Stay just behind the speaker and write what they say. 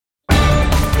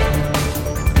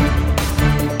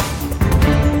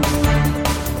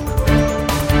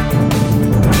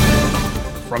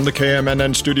From the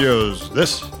KMNN studios,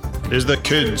 this is the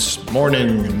Kids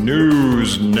Morning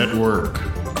News Network.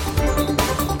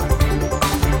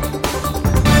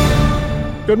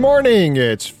 Good morning,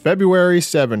 it's February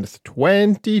 7th,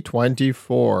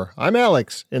 2024. I'm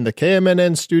Alex in the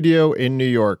KMNN studio in New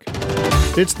York.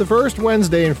 It's the first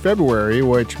Wednesday in February,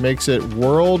 which makes it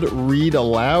World Read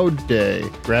Aloud Day.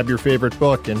 Grab your favorite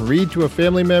book and read to a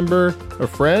family member, a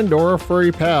friend, or a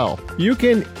furry pal. You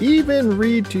can even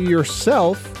read to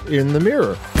yourself in the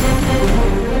mirror.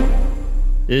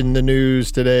 In the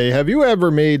news today, have you ever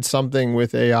made something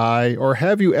with AI, or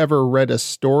have you ever read a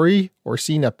story or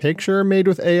seen a picture made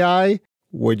with AI?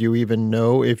 Would you even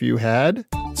know if you had?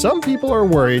 Some people are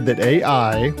worried that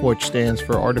AI, which stands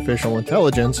for artificial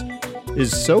intelligence,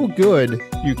 is so good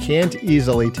you can't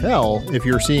easily tell if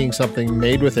you're seeing something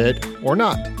made with it or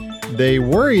not. They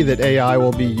worry that AI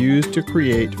will be used to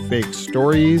create fake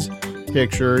stories,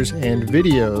 pictures, and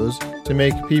videos to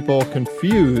make people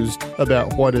confused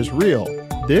about what is real.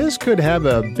 This could have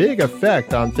a big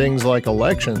effect on things like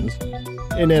elections.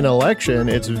 In an election,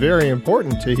 it's very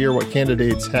important to hear what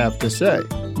candidates have to say.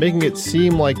 Making it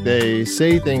seem like they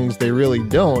say things they really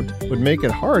don't would make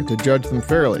it hard to judge them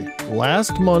fairly.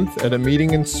 Last month at a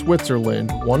meeting in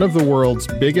Switzerland, one of the world's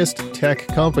biggest tech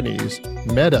companies,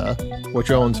 Meta,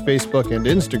 which owns Facebook and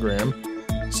Instagram,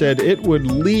 said it would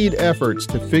lead efforts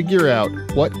to figure out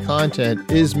what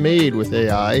content is made with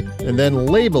AI and then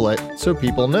label it so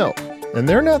people know. And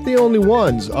they're not the only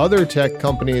ones. Other tech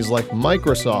companies like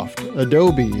Microsoft,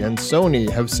 Adobe, and Sony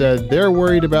have said they're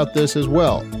worried about this as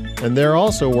well. And they're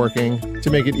also working to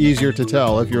make it easier to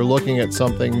tell if you're looking at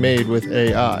something made with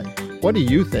AI. What do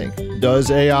you think? Does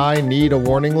AI need a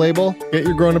warning label? Get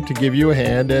your grown-up to give you a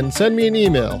hand and send me an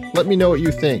email. Let me know what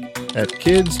you think at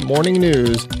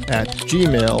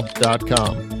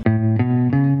kidsmorningnews@gmail.com.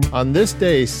 On this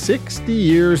day, 60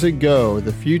 years ago,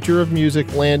 the future of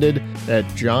music landed at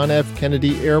John F.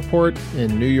 Kennedy Airport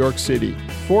in New York City.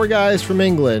 4 guys from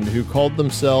England who called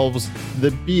themselves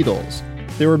the Beatles.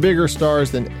 They were bigger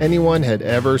stars than anyone had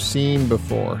ever seen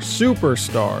before,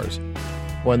 superstars.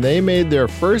 When they made their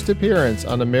first appearance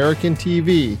on American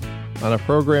TV on a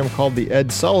program called The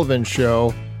Ed Sullivan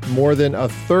Show, more than a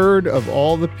third of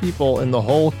all the people in the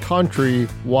whole country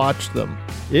watched them.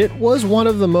 It was one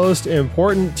of the most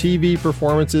important TV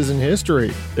performances in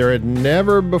history. There had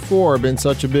never before been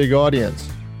such a big audience.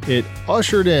 It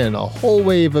ushered in a whole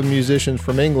wave of musicians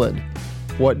from England,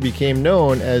 what became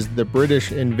known as the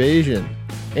British Invasion,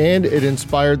 and it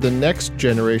inspired the next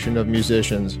generation of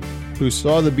musicians who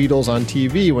saw the Beatles on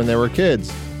TV when they were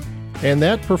kids. And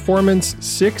that performance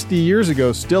 60 years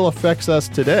ago still affects us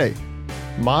today.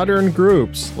 Modern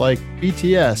groups like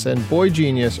BTS and Boy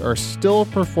Genius are still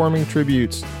performing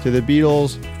tributes to the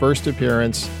Beatles' first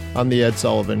appearance on The Ed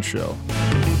Sullivan Show.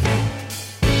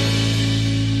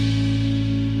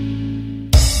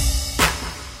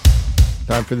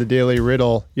 Time for the Daily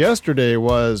Riddle. Yesterday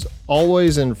was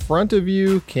always in front of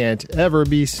you, can't ever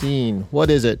be seen. What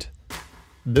is it?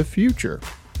 The future.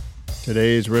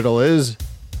 Today's riddle is,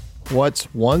 what's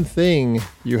one thing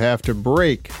you have to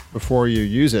break before you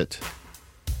use it?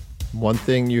 One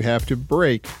thing you have to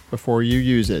break before you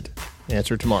use it.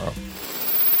 Answer tomorrow.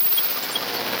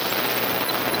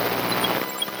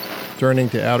 Turning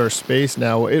to outer space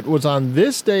now, it was on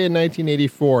this day in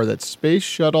 1984 that Space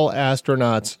Shuttle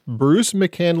astronauts Bruce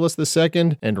McCandless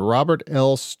II and Robert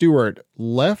L. Stewart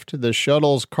left the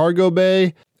shuttle's cargo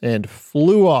bay and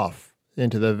flew off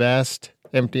into the vast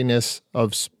emptiness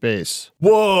of space.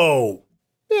 Whoa!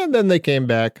 And then they came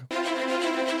back.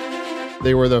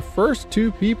 They were the first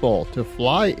 2 people to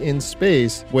fly in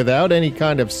space without any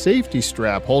kind of safety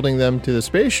strap holding them to the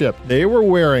spaceship. They were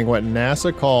wearing what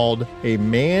NASA called a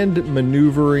manned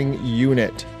maneuvering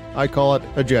unit. I call it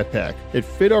a jetpack. It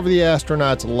fit over the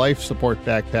astronauts' life support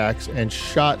backpacks and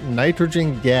shot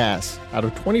nitrogen gas out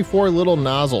of 24 little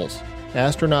nozzles.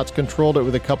 Astronauts controlled it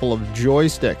with a couple of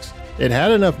joysticks. It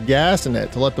had enough gas in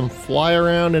it to let them fly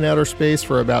around in outer space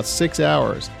for about 6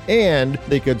 hours, and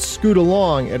they could scoot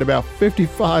along at about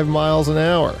 55 miles an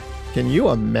hour. Can you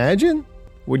imagine?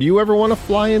 Would you ever want to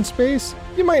fly in space?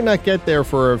 You might not get there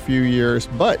for a few years,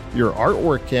 but your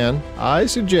artwork can. I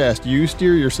suggest you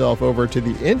steer yourself over to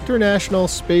the International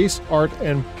Space Art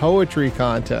and Poetry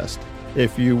Contest.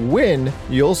 If you win,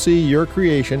 you'll see your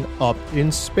creation up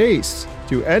in space.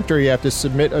 To enter, you have to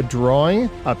submit a drawing,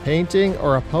 a painting,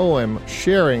 or a poem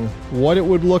sharing what it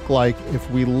would look like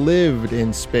if we lived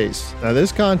in space. Now,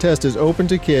 this contest is open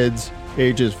to kids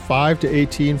ages 5 to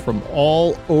 18 from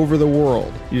all over the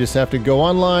world. You just have to go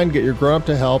online, get your grown-up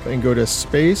to help, and go to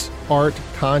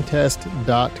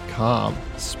spaceartcontest.com.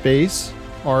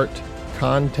 Spaceartcontest.com.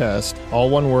 contest,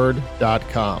 all one word,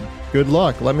 .com. Good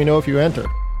luck. Let me know if you enter.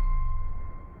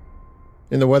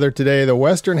 In the weather today, the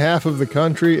western half of the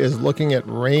country is looking at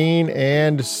rain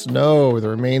and snow, the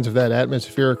remains of that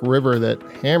atmospheric river that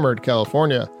hammered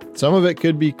California. Some of it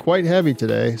could be quite heavy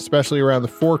today, especially around the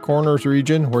Four Corners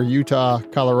region where Utah,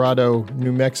 Colorado,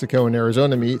 New Mexico, and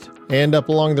Arizona meet, and up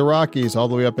along the Rockies all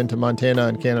the way up into Montana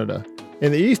and Canada.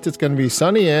 In the east, it's going to be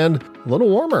sunny and a little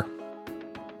warmer.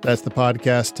 That's the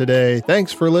podcast today.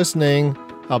 Thanks for listening.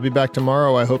 I'll be back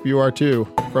tomorrow. I hope you are too.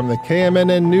 From the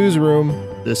KMNN Newsroom,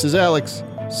 this is Alex,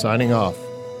 signing off.